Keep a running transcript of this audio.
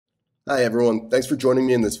Hi everyone, thanks for joining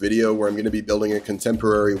me in this video where I'm going to be building a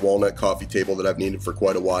contemporary walnut coffee table that I've needed for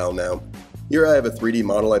quite a while now. Here I have a 3D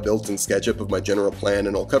model I built in Sketchup of my general plan,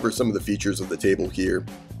 and I'll cover some of the features of the table here.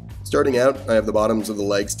 Starting out, I have the bottoms of the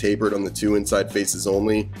legs tapered on the two inside faces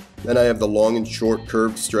only. Then I have the long and short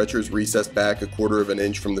curved stretchers recessed back 1/4 of an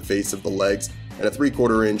inch from the face of the legs and a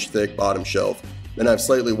 3/4 inch thick bottom shelf. Then I have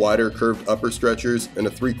slightly wider curved upper stretchers and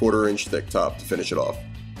a 3/4 inch thick top to finish it off.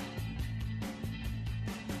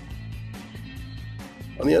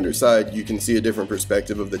 On the underside, you can see a different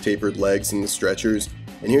perspective of the tapered legs and the stretchers,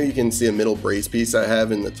 and here you can see a middle brace piece I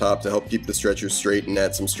have in the top to help keep the stretchers straight and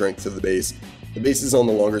add some strength to the base. The base is on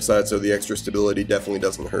the longer side, so the extra stability definitely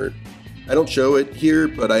doesn't hurt. I don't show it here,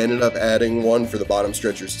 but I ended up adding one for the bottom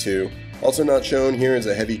stretchers too. Also not shown here is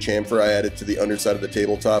a heavy chamfer I added to the underside of the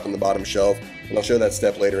tabletop and the bottom shelf, and I'll show that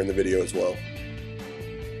step later in the video as well.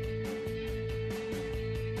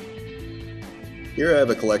 Here I have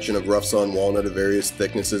a collection of rough sawn walnut of various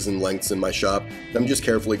thicknesses and lengths in my shop. I'm just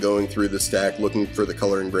carefully going through the stack looking for the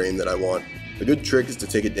color and grain that I want. A good trick is to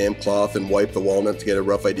take a damp cloth and wipe the walnut to get a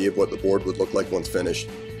rough idea of what the board would look like once finished.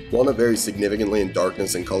 Walnut varies significantly in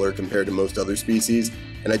darkness and color compared to most other species,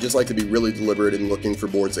 and I just like to be really deliberate in looking for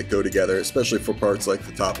boards that go together, especially for parts like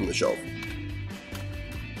the top and the shelf.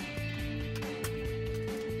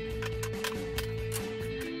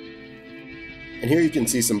 And here you can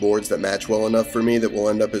see some boards that match well enough for me that will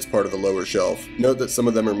end up as part of the lower shelf. Note that some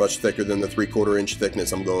of them are much thicker than the 3/4 inch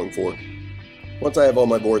thickness I'm going for. Once I have all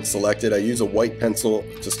my boards selected, I use a white pencil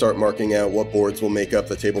to start marking out what boards will make up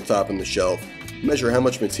the tabletop and the shelf. Measure how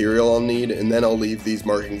much material I'll need, and then I'll leave these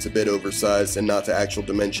markings a bit oversized and not to actual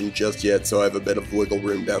dimension just yet, so I have a bit of wiggle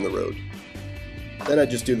room down the road. Then I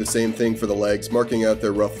just do the same thing for the legs, marking out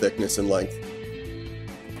their rough thickness and length.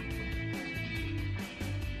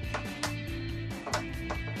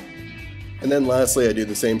 And then lastly, I do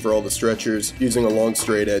the same for all the stretchers, using a long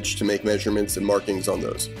straight edge to make measurements and markings on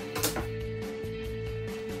those.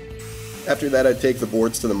 After that, I take the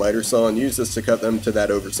boards to the miter saw and use this to cut them to that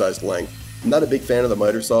oversized length. I'm not a big fan of the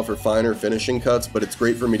miter saw for finer finishing cuts, but it's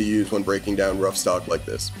great for me to use when breaking down rough stock like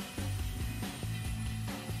this.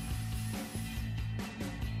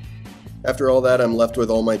 After all that, I'm left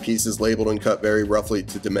with all my pieces labeled and cut very roughly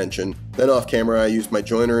to dimension. Then off camera, I used my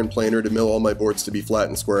joiner and planer to mill all my boards to be flat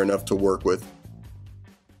and square enough to work with.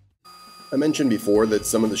 I mentioned before that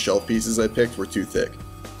some of the shelf pieces I picked were too thick.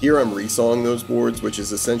 Here I'm resawing those boards, which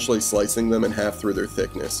is essentially slicing them in half through their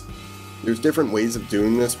thickness. There's different ways of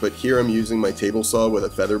doing this, but here I'm using my table saw with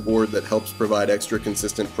a feather board that helps provide extra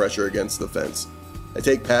consistent pressure against the fence. I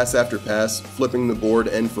take pass after pass, flipping the board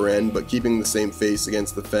end for end but keeping the same face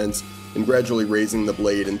against the fence and gradually raising the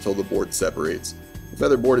blade until the board separates. The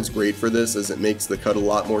feather board is great for this as it makes the cut a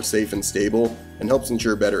lot more safe and stable and helps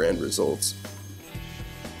ensure better end results.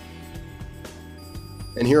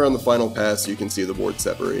 And here on the final pass you can see the board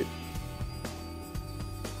separate.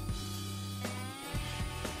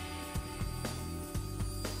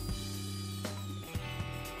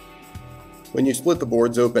 When you split the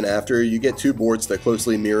boards open after, you get two boards that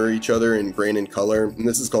closely mirror each other in grain and color, and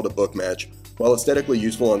this is called a book match. While aesthetically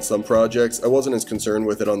useful on some projects, I wasn't as concerned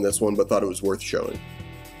with it on this one but thought it was worth showing.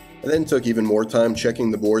 I then took even more time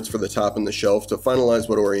checking the boards for the top and the shelf to finalize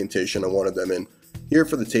what orientation I wanted them in. Here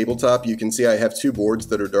for the tabletop, you can see I have two boards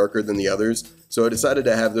that are darker than the others, so I decided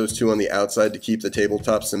to have those two on the outside to keep the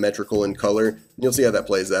tabletop symmetrical in color, and you'll see how that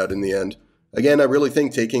plays out in the end. Again, I really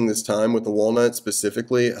think taking this time with the walnut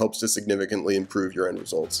specifically helps to significantly improve your end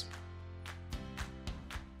results.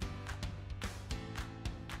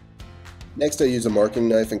 Next, I use a marking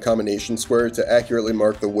knife and combination square to accurately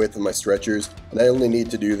mark the width of my stretchers, and I only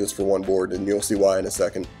need to do this for one board, and you'll see why in a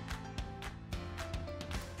second.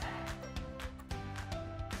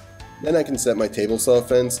 Then I can set my table saw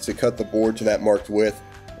fence to cut the board to that marked width,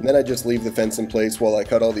 and then I just leave the fence in place while I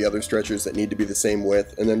cut all the other stretchers that need to be the same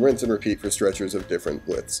width, and then rinse and repeat for stretchers of different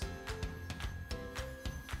widths.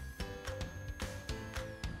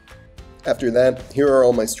 After that, here are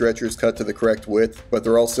all my stretchers cut to the correct width, but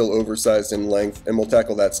they're all still oversized in length, and we'll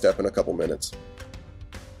tackle that step in a couple minutes.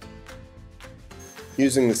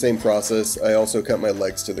 Using the same process, I also cut my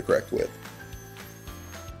legs to the correct width.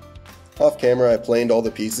 Off camera, I planed all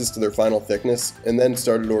the pieces to their final thickness, and then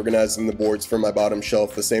started organizing the boards for my bottom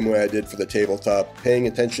shelf the same way I did for the tabletop, paying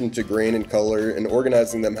attention to grain and color and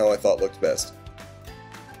organizing them how I thought looked best.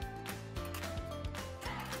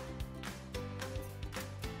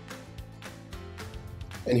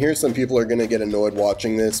 And here some people are going to get annoyed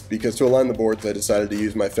watching this, because to align the boards I decided to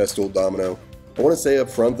use my Festool domino. I want to say up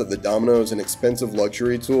front that the domino is an expensive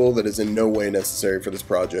luxury tool that is in no way necessary for this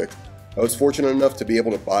project. I was fortunate enough to be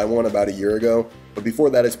able to buy one about a year ago, but before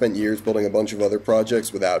that I spent years building a bunch of other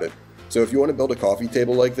projects without it. So if you want to build a coffee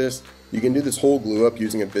table like this, you can do this whole glue up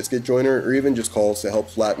using a biscuit joiner or even just cauls to help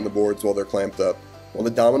flatten the boards while they're clamped up. While the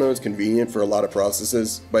domino is convenient for a lot of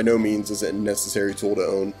processes, by no means is it a necessary tool to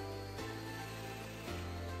own.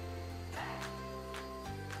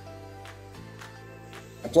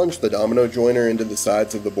 I plunged the domino joiner into the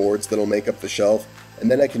sides of the boards that'll make up the shelf, and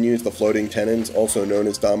then I can use the floating tenons, also known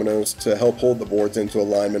as dominoes, to help hold the boards into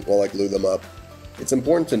alignment while I glue them up. It's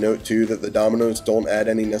important to note too that the dominoes don't add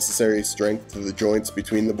any necessary strength to the joints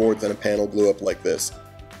between the boards and a panel glue up like this.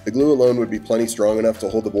 The glue alone would be plenty strong enough to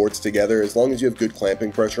hold the boards together as long as you have good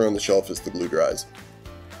clamping pressure on the shelf as the glue dries.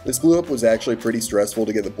 This glue up was actually pretty stressful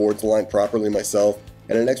to get the boards aligned properly myself,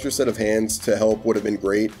 and an extra set of hands to help would have been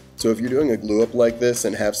great, so if you're doing a glue up like this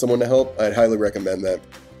and have someone to help, I'd highly recommend that.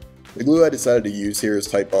 The glue I decided to use here is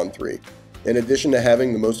Titebond 3. In addition to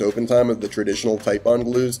having the most open time of the traditional Titebond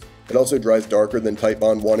glues, it also dries darker than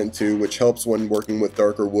Titebond 1 and 2, which helps when working with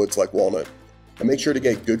darker woods like walnut. I make sure to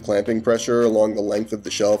get good clamping pressure along the length of the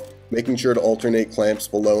shelf, making sure to alternate clamps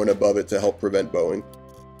below and above it to help prevent bowing.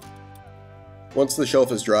 Once the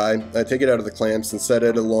shelf is dry, I take it out of the clamps and set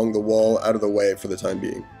it along the wall out of the way for the time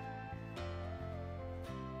being.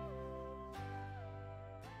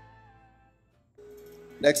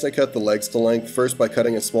 Next I cut the legs to length, first by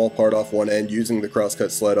cutting a small part off one end using the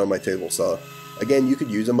crosscut sled on my table saw. Again, you could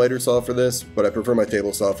use a miter saw for this, but I prefer my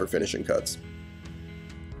table saw for finishing cuts.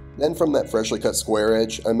 Then from that freshly cut square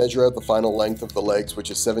edge, I measure out the final length of the legs,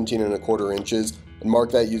 which is 17¼ inches, and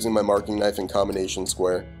mark that using my marking knife in combination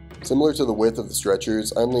square. Similar to the width of the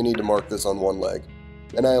stretchers, I only need to mark this on one leg.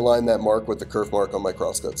 Then I align that mark with the kerf mark on my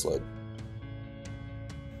crosscut sled.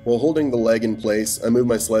 While holding the leg in place, I move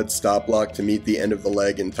my sled's stop block to meet the end of the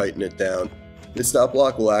leg and tighten it down. This stop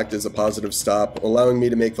block will act as a positive stop, allowing me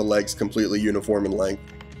to make the legs completely uniform in length.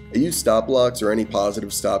 I use stop blocks or any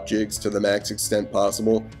positive stop jigs to the max extent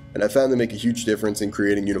possible, and I found they make a huge difference in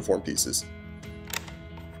creating uniform pieces.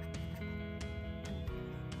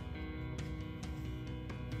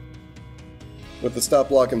 With the stop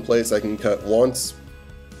block in place, I can cut once,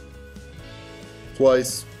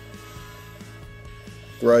 twice,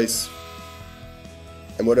 thrice,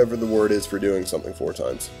 and whatever the word is for doing something 4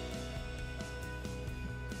 times.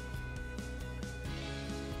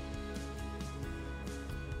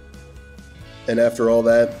 And after all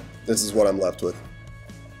that, this is what I'm left with.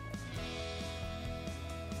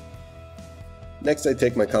 Next I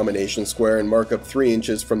take my combination square and mark up 3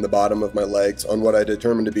 inches from the bottom of my legs on what I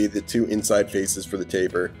determine to be the 2 inside faces for the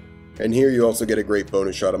taper. And here you also get a great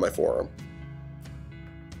bonus shot of my forearm.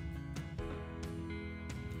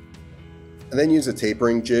 I then use a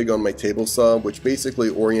tapering jig on my table saw, which basically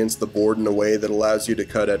orients the board in a way that allows you to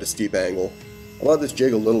cut at a steep angle. I bought this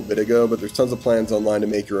jig a little bit ago, but there's tons of plans online to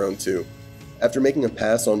make your own too. After making a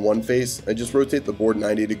pass on one face, I just rotate the board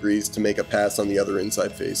 90 degrees to make a pass on the other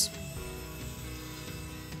inside face.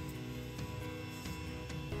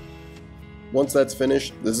 Once that's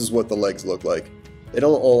finished, this is what the legs look like. They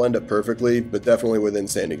don't all end up perfectly, but definitely within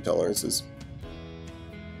sanding tolerances.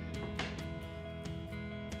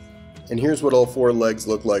 And here's what all 4 legs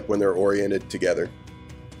look like when they're oriented together.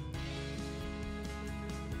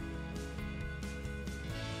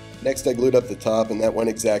 Next I glued up the top, and that went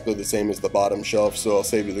exactly the same as the bottom shelf, so I'll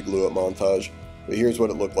save you the glue up montage. But here's what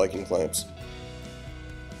it looked like in clamps.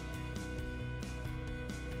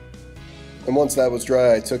 And once that was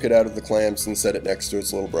dry, I took it out of the clamps and set it next to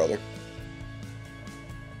its little brother.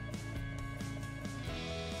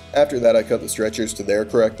 After that, I cut the stretchers to their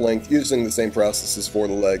correct length using the same process as for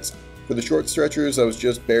the legs. For the short stretchers, I was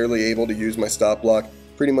just barely able to use my stop block,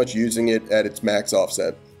 pretty much using it at its max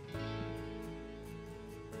offset.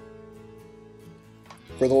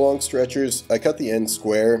 For the long stretchers, I cut the ends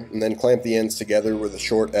square and then clamp the ends together with a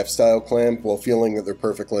short F-style clamp while feeling that they're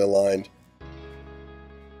perfectly aligned.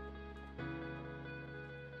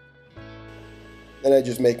 Then I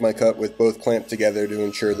just make my cut with both clamped together to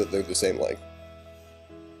ensure that they're the same length.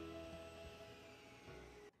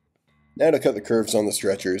 Now to cut the curves on the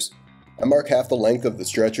stretchers. I mark half the length of the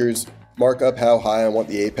stretchers, mark up how high I want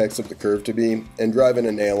the apex of the curve to be, and drive in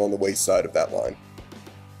a nail on the waist side of that line.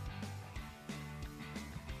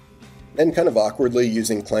 Then kind of awkwardly,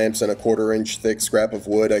 using clamps and a 1/4 inch thick scrap of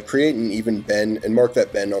wood, I create an even bend and mark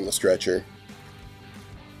that bend on the stretcher.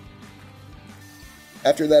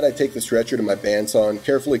 After that, I take the stretcher to my bandsaw and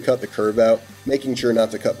carefully cut the curve out, making sure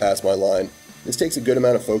not to cut past my line. This takes a good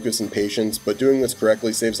amount of focus and patience, but doing this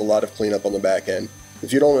correctly saves a lot of cleanup on the back end.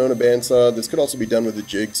 If you don't own a bandsaw, this could also be done with a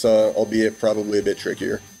jigsaw, albeit probably a bit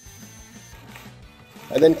trickier.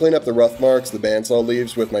 I then clean up the rough marks the bandsaw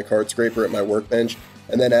leaves with my card scraper at my workbench,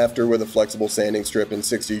 and then after with a flexible sanding strip and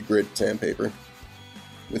 60 grit sandpaper.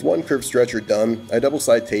 With one curved stretcher done, I double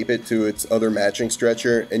side tape it to its other matching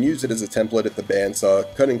stretcher and use it as a template at the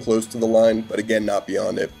bandsaw, cutting close to the line, but again not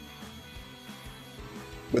beyond it.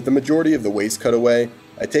 With the majority of the waste cut away,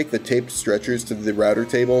 I take the taped stretchers to the router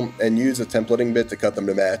table and use a templating bit to cut them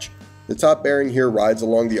to match. The top bearing here rides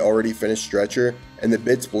along the already finished stretcher, and the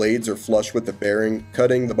bit's blades are flush with the bearing,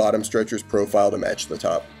 cutting the bottom stretcher's profile to match the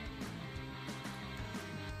top.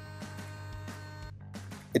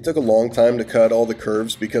 It took a long time to cut all the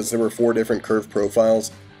curves because there were 4 different curve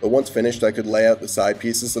profiles, but once finished I could lay out the side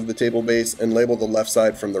pieces of the table base and label the left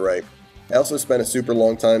side from the right. I also spent a super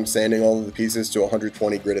long time sanding all of the pieces to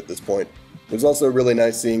 120 grit at this point. It was also really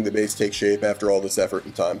nice seeing the base take shape after all this effort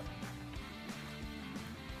and time.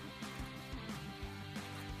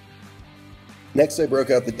 Next I broke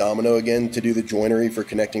out the domino again to do the joinery for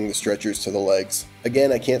connecting the stretchers to the legs.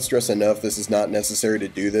 Again, I can't stress enough this is not necessary to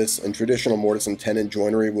do this, and traditional mortise and tenon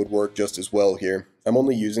joinery would work just as well here. I'm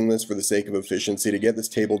only using this for the sake of efficiency to get this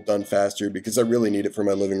table done faster because I really need it for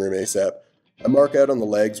my living room ASAP. I mark out on the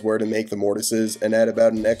legs where to make the mortises and add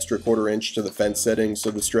about an extra 1/4 inch to the fence setting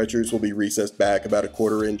so the stretchers will be recessed back about a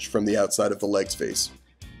 1/4 inch from the outside of the leg's face.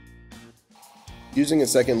 Using a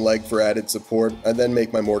second leg for added support, I then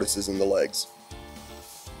make my mortises in the legs.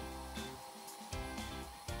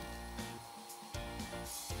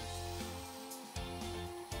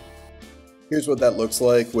 Here's what that looks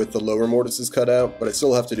like with the lower mortises cut out, but I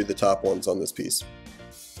still have to do the top ones on this piece.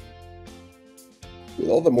 With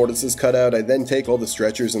all the mortises cut out, I then take all the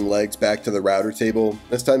stretchers and legs back to the router table,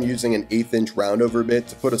 this time using an 1/8 inch roundover bit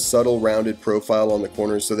to put a subtle rounded profile on the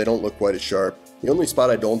corners so they don't look quite as sharp. The only spot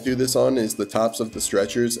I don't do this on is the tops of the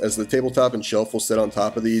stretchers, as the tabletop and shelf will sit on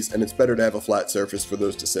top of these and it's better to have a flat surface for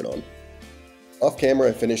those to sit on. Off camera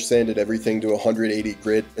I finished sanded everything to 180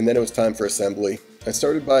 grit and then it was time for assembly. I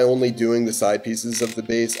started by only doing the side pieces of the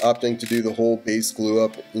base, opting to do the whole base glue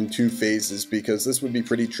up in 2 phases because this would be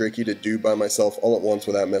pretty tricky to do by myself all at once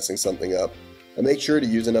without messing something up. I make sure to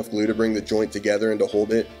use enough glue to bring the joint together and to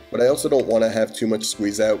hold it, but I also don't want to have too much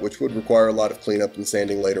squeeze out, which would require a lot of cleanup and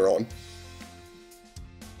sanding later on.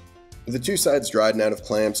 With the 2 sides dried and out of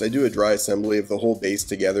clamps, I do a dry assembly of the whole base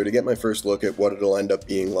together to get my first look at what it'll end up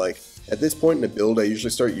being like. At this point in a build, I usually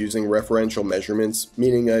start using referential measurements,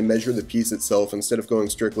 meaning I measure the piece itself instead of going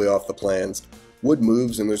strictly off the plans. Wood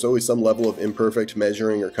moves and there's always some level of imperfect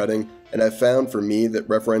measuring or cutting, and I've found for me that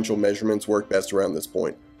referential measurements work best around this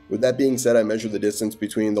point. With that being said, I measure the distance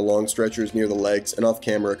between the long stretchers near the legs and off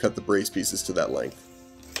camera cut the brace pieces to that length.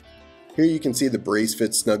 Here you can see the brace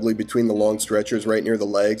fits snugly between the long stretchers right near the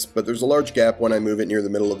legs, but there's a large gap when I move it near the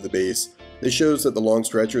middle of the base. This shows that the long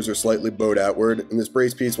stretchers are slightly bowed outward, and this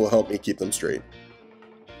brace piece will help me keep them straight.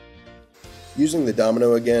 Using the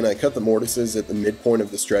domino again, I cut the mortises at the midpoint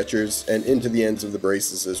of the stretchers and into the ends of the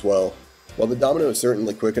braces as well. While the domino is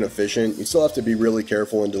certainly quick and efficient, you still have to be really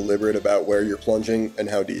careful and deliberate about where you're plunging and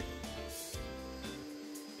how deep.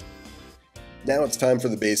 Now it's time for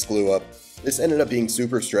the base glue up. This ended up being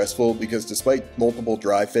super stressful because despite multiple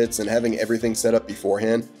dry fits and having everything set up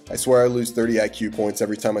beforehand, I swear I lose 30 IQ points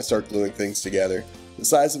every time I start gluing things together. The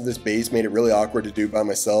size of this base made it really awkward to do by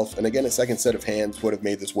myself, and again a second set of hands would have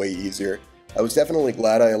made this way easier. I was definitely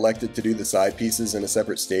glad I elected to do the side pieces in a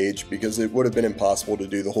separate stage because it would have been impossible to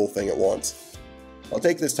do the whole thing at once. I'll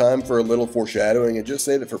take this time for a little foreshadowing and just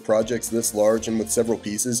say that for projects this large and with several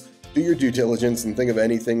pieces, do your due diligence and think of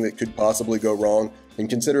anything that could possibly go wrong and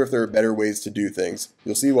consider if there are better ways to do things.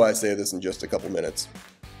 You'll see why I say this in just a couple minutes.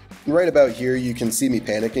 And right about here you can see me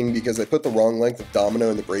panicking because I put the wrong length of domino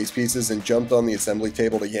in the brace pieces and jumped on the assembly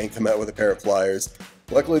table to yank them out with a pair of pliers.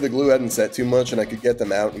 Luckily the glue hadn't set too much and I could get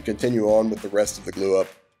them out and continue on with the rest of the glue up.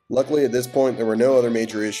 Luckily at this point there were no other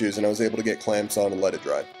major issues and I was able to get clamps on and let it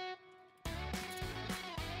dry.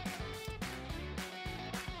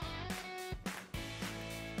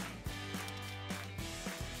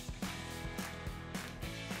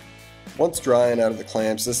 Once dry and out of the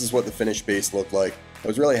clamps, this is what the finished base looked like. I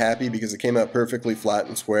was really happy because it came out perfectly flat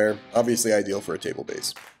and square, obviously ideal for a table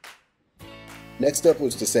base. Next up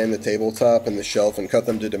was to sand the tabletop and the shelf and cut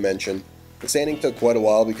them to dimension. The sanding took quite a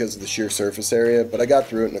while because of the sheer surface area, but I got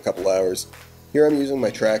through it in a couple hours. Here I'm using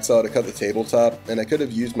my track saw to cut the tabletop, and I could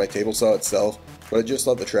have used my table saw itself, but I just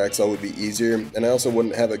thought the track saw would be easier, and I also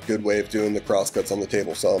wouldn't have a good way of doing the cross cuts on the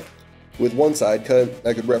table saw. With one side cut,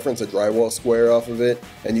 I could reference a drywall square off of it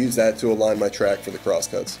and use that to align my track for the cross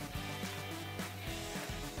cuts.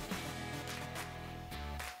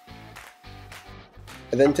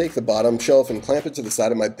 I then take the bottom shelf and clamp it to the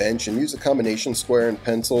side of my bench and use a combination square and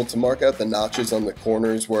pencil to mark out the notches on the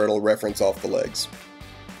corners where it'll reference off the legs.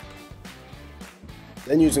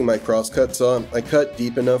 Then using my crosscut saw, I cut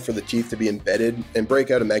deep enough for the teeth to be embedded and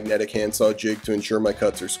break out a magnetic handsaw jig to ensure my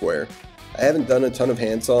cuts are square. I haven't done a ton of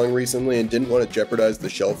handsawing recently and didn't want to jeopardize the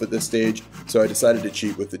shelf at this stage, so I decided to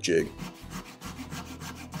cheat with the jig.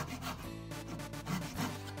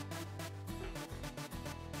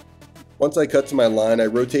 Once I cut to my line, I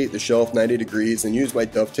rotate the shelf 90 degrees and use my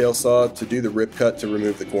dovetail saw to do the rip cut to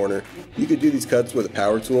remove the corner. You could do these cuts with a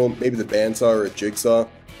power tool, maybe the bandsaw or a jigsaw,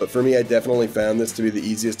 but for me I definitely found this to be the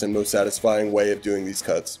easiest and most satisfying way of doing these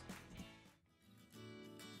cuts.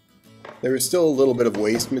 There is still a little bit of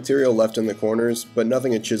waste material left in the corners, but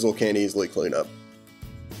nothing a chisel can't easily clean up.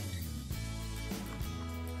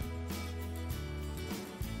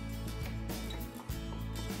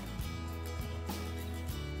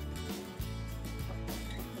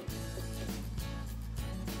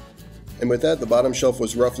 And with that, the bottom shelf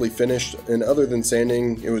was roughly finished, and other than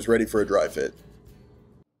sanding, it was ready for a dry fit.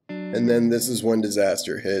 And then this is when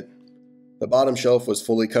disaster hit. The bottom shelf was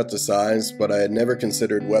fully cut to size, but I had never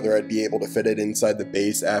considered whether I'd be able to fit it inside the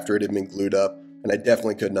base after it had been glued up, and I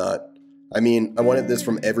definitely could not. I mean, I wanted this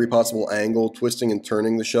from every possible angle, twisting and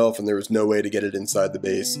turning the shelf, and there was no way to get it inside the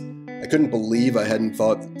base. I couldn't believe I hadn't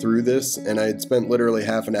thought through this, and I had spent literally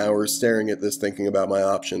half an hour staring at this thinking about my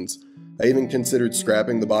options. I even considered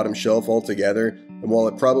scrapping the bottom shelf altogether, and while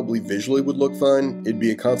it probably visually would look fine, it'd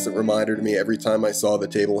be a constant reminder to me every time I saw the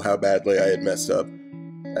table how badly I had messed up.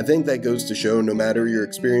 I think that goes to show no matter your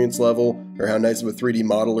experience level or how nice of a 3D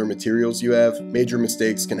model or materials you have, major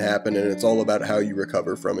mistakes can happen and it's all about how you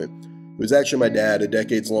recover from it. It was actually my dad, a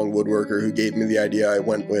decades-long woodworker, who gave me the idea I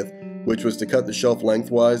went with, which was to cut the shelf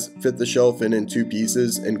lengthwise, fit the shelf in two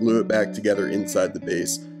pieces, and glue it back together inside the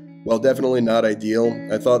base. While definitely not ideal,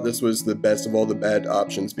 I thought this was the best of all the bad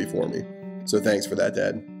options before me. So thanks for that,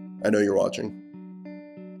 Dad. I know you're watching.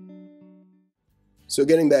 So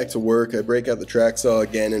getting back to work, I break out the track saw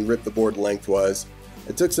again and rip the board lengthwise.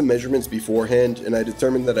 I took some measurements beforehand, and I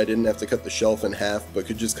determined that I didn't have to cut the shelf in half, but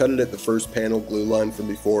could just cut it at the first panel glue line from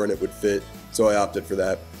before and it would fit, so I opted for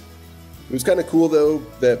that. It was kind of cool though,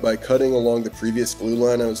 that by cutting along the previous glue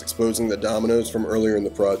line I was exposing the dominoes from earlier in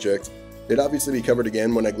the project. They'd obviously be covered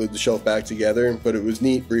again when I glued the shelf back together, but it was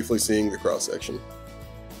neat briefly seeing the cross section.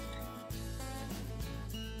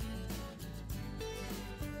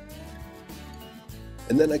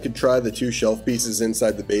 And then I could try the two shelf pieces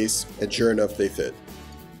inside the base, and sure enough they fit.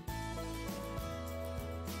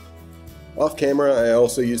 Off camera, I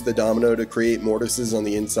also used the domino to create mortises on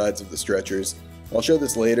the insides of the stretchers. I'll show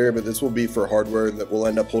this later, but this will be for hardware that will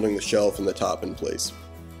end up holding the shelf and the top in place.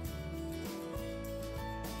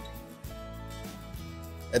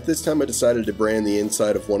 At this time I decided to brand the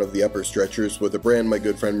inside of one of the upper stretchers with a brand my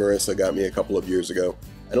good friend Marissa got me a couple of years ago.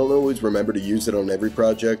 I don't always remember to use it on every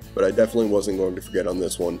project, but I definitely wasn't going to forget on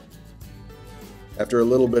this one. After a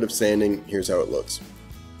little bit of sanding, here's how it looks.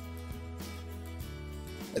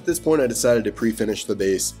 At this point I decided to pre-finish the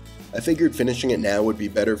base. I figured finishing it now would be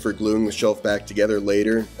better for gluing the shelf back together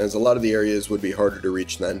later, as a lot of the areas would be harder to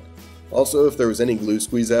reach then. Also, if there was any glue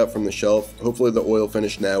squeeze out from the shelf, hopefully the oil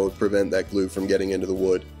finish now would prevent that glue from getting into the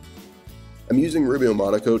wood. I'm using Rubio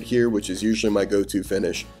Monocoat here, which is usually my go-to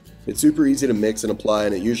finish. It's super easy to mix and apply,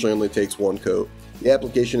 and it usually only takes one coat. The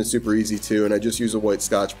application is super easy too, and I just use a white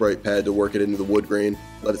Scotch-Brite pad to work it into the wood grain,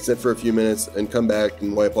 let it sit for a few minutes, and come back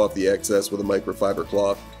and wipe off the excess with a microfiber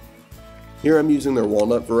cloth. Here I'm using their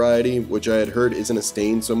Walnut variety, which I had heard isn't a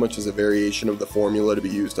stain so much as a variation of the formula to be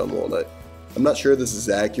used on walnut. I'm not sure this is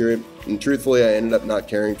accurate, and truthfully I ended up not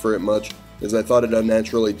caring for it much, as I thought it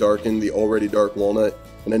unnaturally darkened the already dark walnut,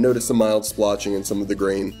 and I noticed some mild splotching in some of the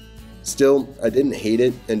grain. Still, I didn't hate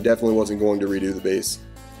it, and definitely wasn't going to redo the base.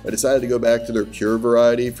 I decided to go back to their Pure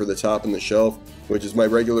variety for the top and the shelf, which is my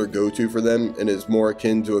regular go-to for them, and is more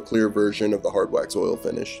akin to a clear version of the hard wax oil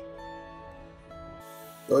finish.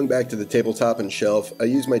 Going back to the tabletop and shelf, I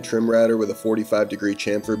use my trim router with a 45-degree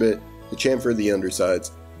chamfer bit to chamfer the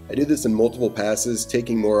undersides. I do this in multiple passes,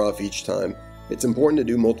 taking more off each time. It's important to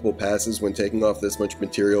do multiple passes when taking off this much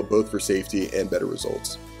material, both for safety and better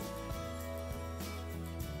results.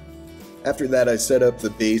 After that, I set up the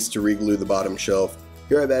base to re-glue the bottom shelf.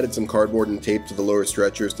 Here I've added some cardboard and tape to the lower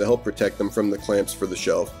stretchers to help protect them from the clamps for the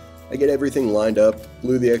shelf. I get everything lined up,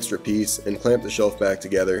 glue the extra piece, and clamp the shelf back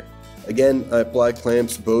together. Again, I apply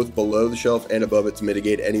clamps both below the shelf and above it to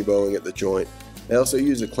mitigate any bowing at the joint. I also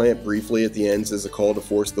use a clamp briefly at the ends as a call to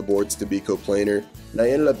force the boards to be coplanar, and I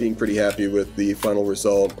ended up being pretty happy with the final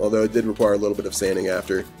result, although it did require a little bit of sanding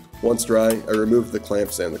after. Once dry, I removed the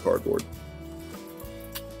clamps and the cardboard.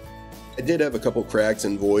 I did have a couple cracks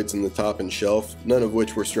and voids in the top and shelf, none of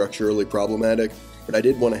which were structurally problematic, but I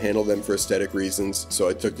did want to handle them for aesthetic reasons, so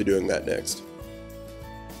I took to doing that next.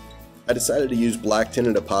 I decided to use black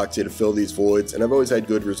tinted epoxy to fill these voids, and I've always had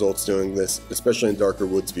good results doing this, especially in darker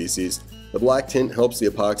wood species. The black tint helps the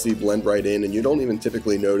epoxy blend right in, and you don't even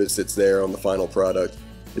typically notice it's there on the final product.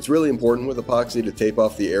 It's really important with epoxy to tape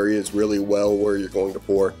off the areas really well where you're going to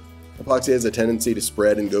pour. Epoxy has a tendency to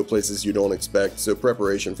spread and go places you don't expect, so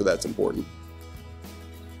preparation for that's important.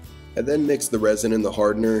 I then mix the resin in the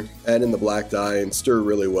hardener, add in the black dye, and stir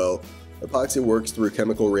really well. Epoxy works through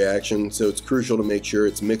chemical reaction, so it's crucial to make sure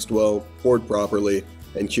it's mixed well, poured properly,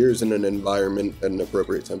 and cures in an environment at an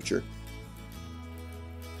appropriate temperature.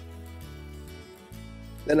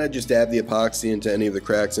 Then I just dab the epoxy into any of the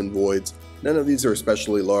cracks and voids. None of these are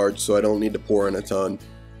especially large, so I don't need to pour in a ton.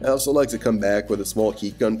 I also like to come back with a small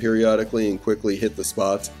heat gun periodically and quickly hit the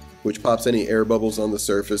spots, which pops any air bubbles on the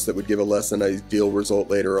surface that would give a less than ideal result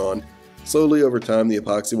later on. Slowly over time, the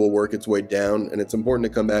epoxy will work its way down, and it's important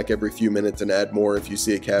to come back every few minutes and add more if you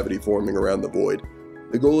see a cavity forming around the void.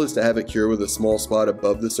 The goal is to have it cure with a small spot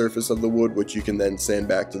above the surface of the wood, which you can then sand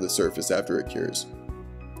back to the surface after it cures.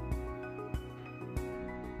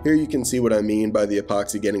 Here you can see what I mean by the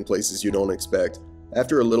epoxy getting places you don't expect.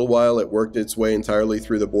 After a little while, it worked its way entirely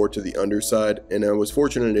through the board to the underside, and I was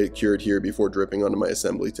fortunate it cured here before dripping onto my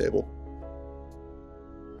assembly table.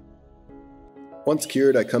 Once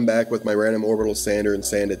cured, I come back with my random orbital sander and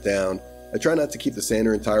sand it down. I try not to keep the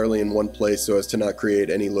sander entirely in one place so as to not create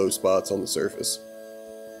any low spots on the surface.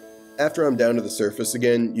 After I'm down to the surface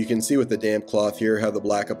again, you can see with the damp cloth here how the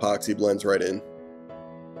black epoxy blends right in.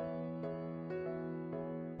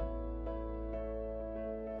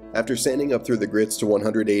 After sanding up through the grits to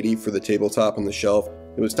 180 for the tabletop and the shelf,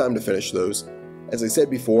 it was time to finish those. As I said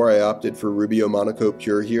before, I opted for Rubio Monocoat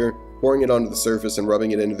Pure here, pouring it onto the surface and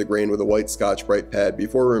rubbing it into the grain with a white Scotch-Brite pad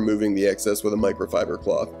before removing the excess with a microfiber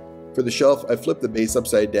cloth. For the shelf, I flipped the base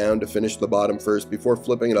upside down to finish the bottom first before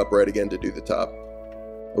flipping it upright again to do the top.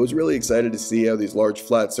 I was really excited to see how these large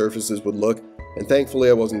flat surfaces would look, and thankfully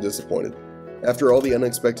I wasn't disappointed. After all the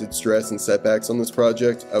unexpected stress and setbacks on this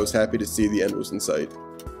project, I was happy to see the end was in sight.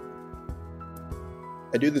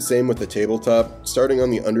 I do the same with the tabletop, starting on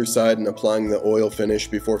the underside and applying the oil finish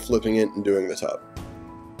before flipping it and doing the top.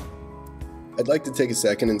 I'd like to take a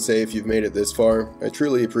second and say if you've made it this far, I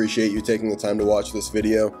truly appreciate you taking the time to watch this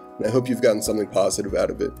video, and I hope you've gotten something positive out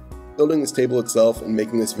of it. Building this table itself and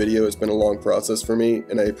making this video has been a long process for me,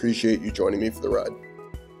 and I appreciate you joining me for the ride.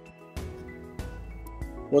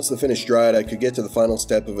 Once the finish dried, I could get to the final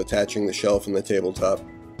step of attaching the shelf and the tabletop.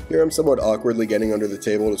 Here I'm somewhat awkwardly getting under the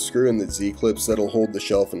table to screw in the Z-clips that'll hold the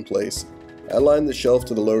shelf in place. I aligned the shelf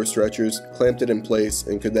to the lower stretchers, clamped it in place,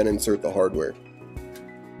 and could then insert the hardware.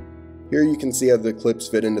 Here you can see how the clips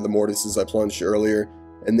fit into the mortises I plunged earlier,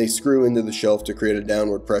 and they screw into the shelf to create a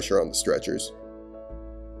downward pressure on the stretchers.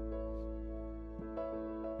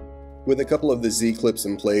 With a couple of the Z-clips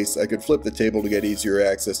in place, I could flip the table to get easier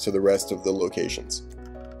access to the rest of the locations.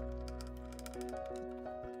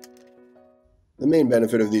 The main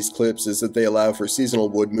benefit of these clips is that they allow for seasonal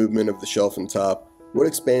wood movement of the shelf and top. Wood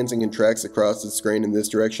expands and contracts across its grain in this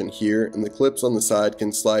direction here, and the clips on the side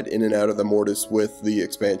can slide in and out of the mortise with the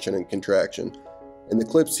expansion and contraction. And the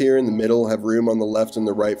clips here in the middle have room on the left and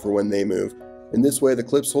the right for when they move. In this way, the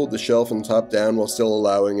clips hold the shelf and top down while still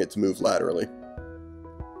allowing it to move laterally.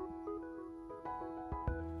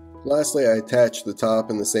 Lastly, I attached the top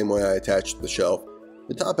in the same way I attached the shelf.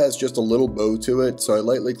 The top has just a little bow to it, so I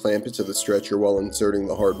lightly clamp it to the stretcher while inserting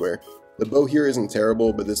the hardware. The bow here isn't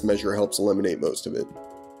terrible, but this measure helps eliminate most of it.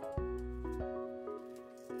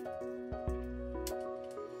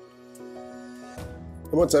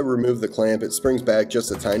 And once I remove the clamp, it springs back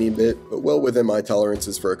just a tiny bit, but well within my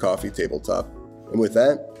tolerances for a coffee tabletop. And with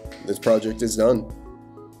that, this project is done.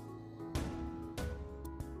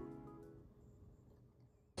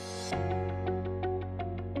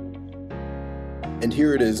 And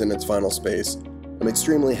here it is in its final space. I'm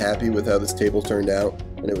extremely happy with how this table turned out,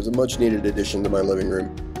 and it was a much needed addition to my living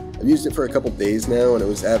room. I've used it for a couple days now, and it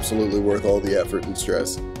was absolutely worth all the effort and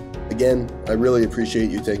stress. Again, I really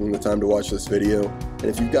appreciate you taking the time to watch this video, and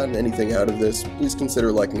if you've gotten anything out of this, please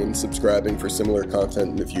consider liking and subscribing for similar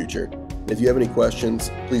content in the future. And if you have any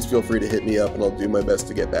questions, please feel free to hit me up and I'll do my best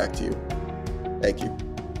to get back to you. Thank you.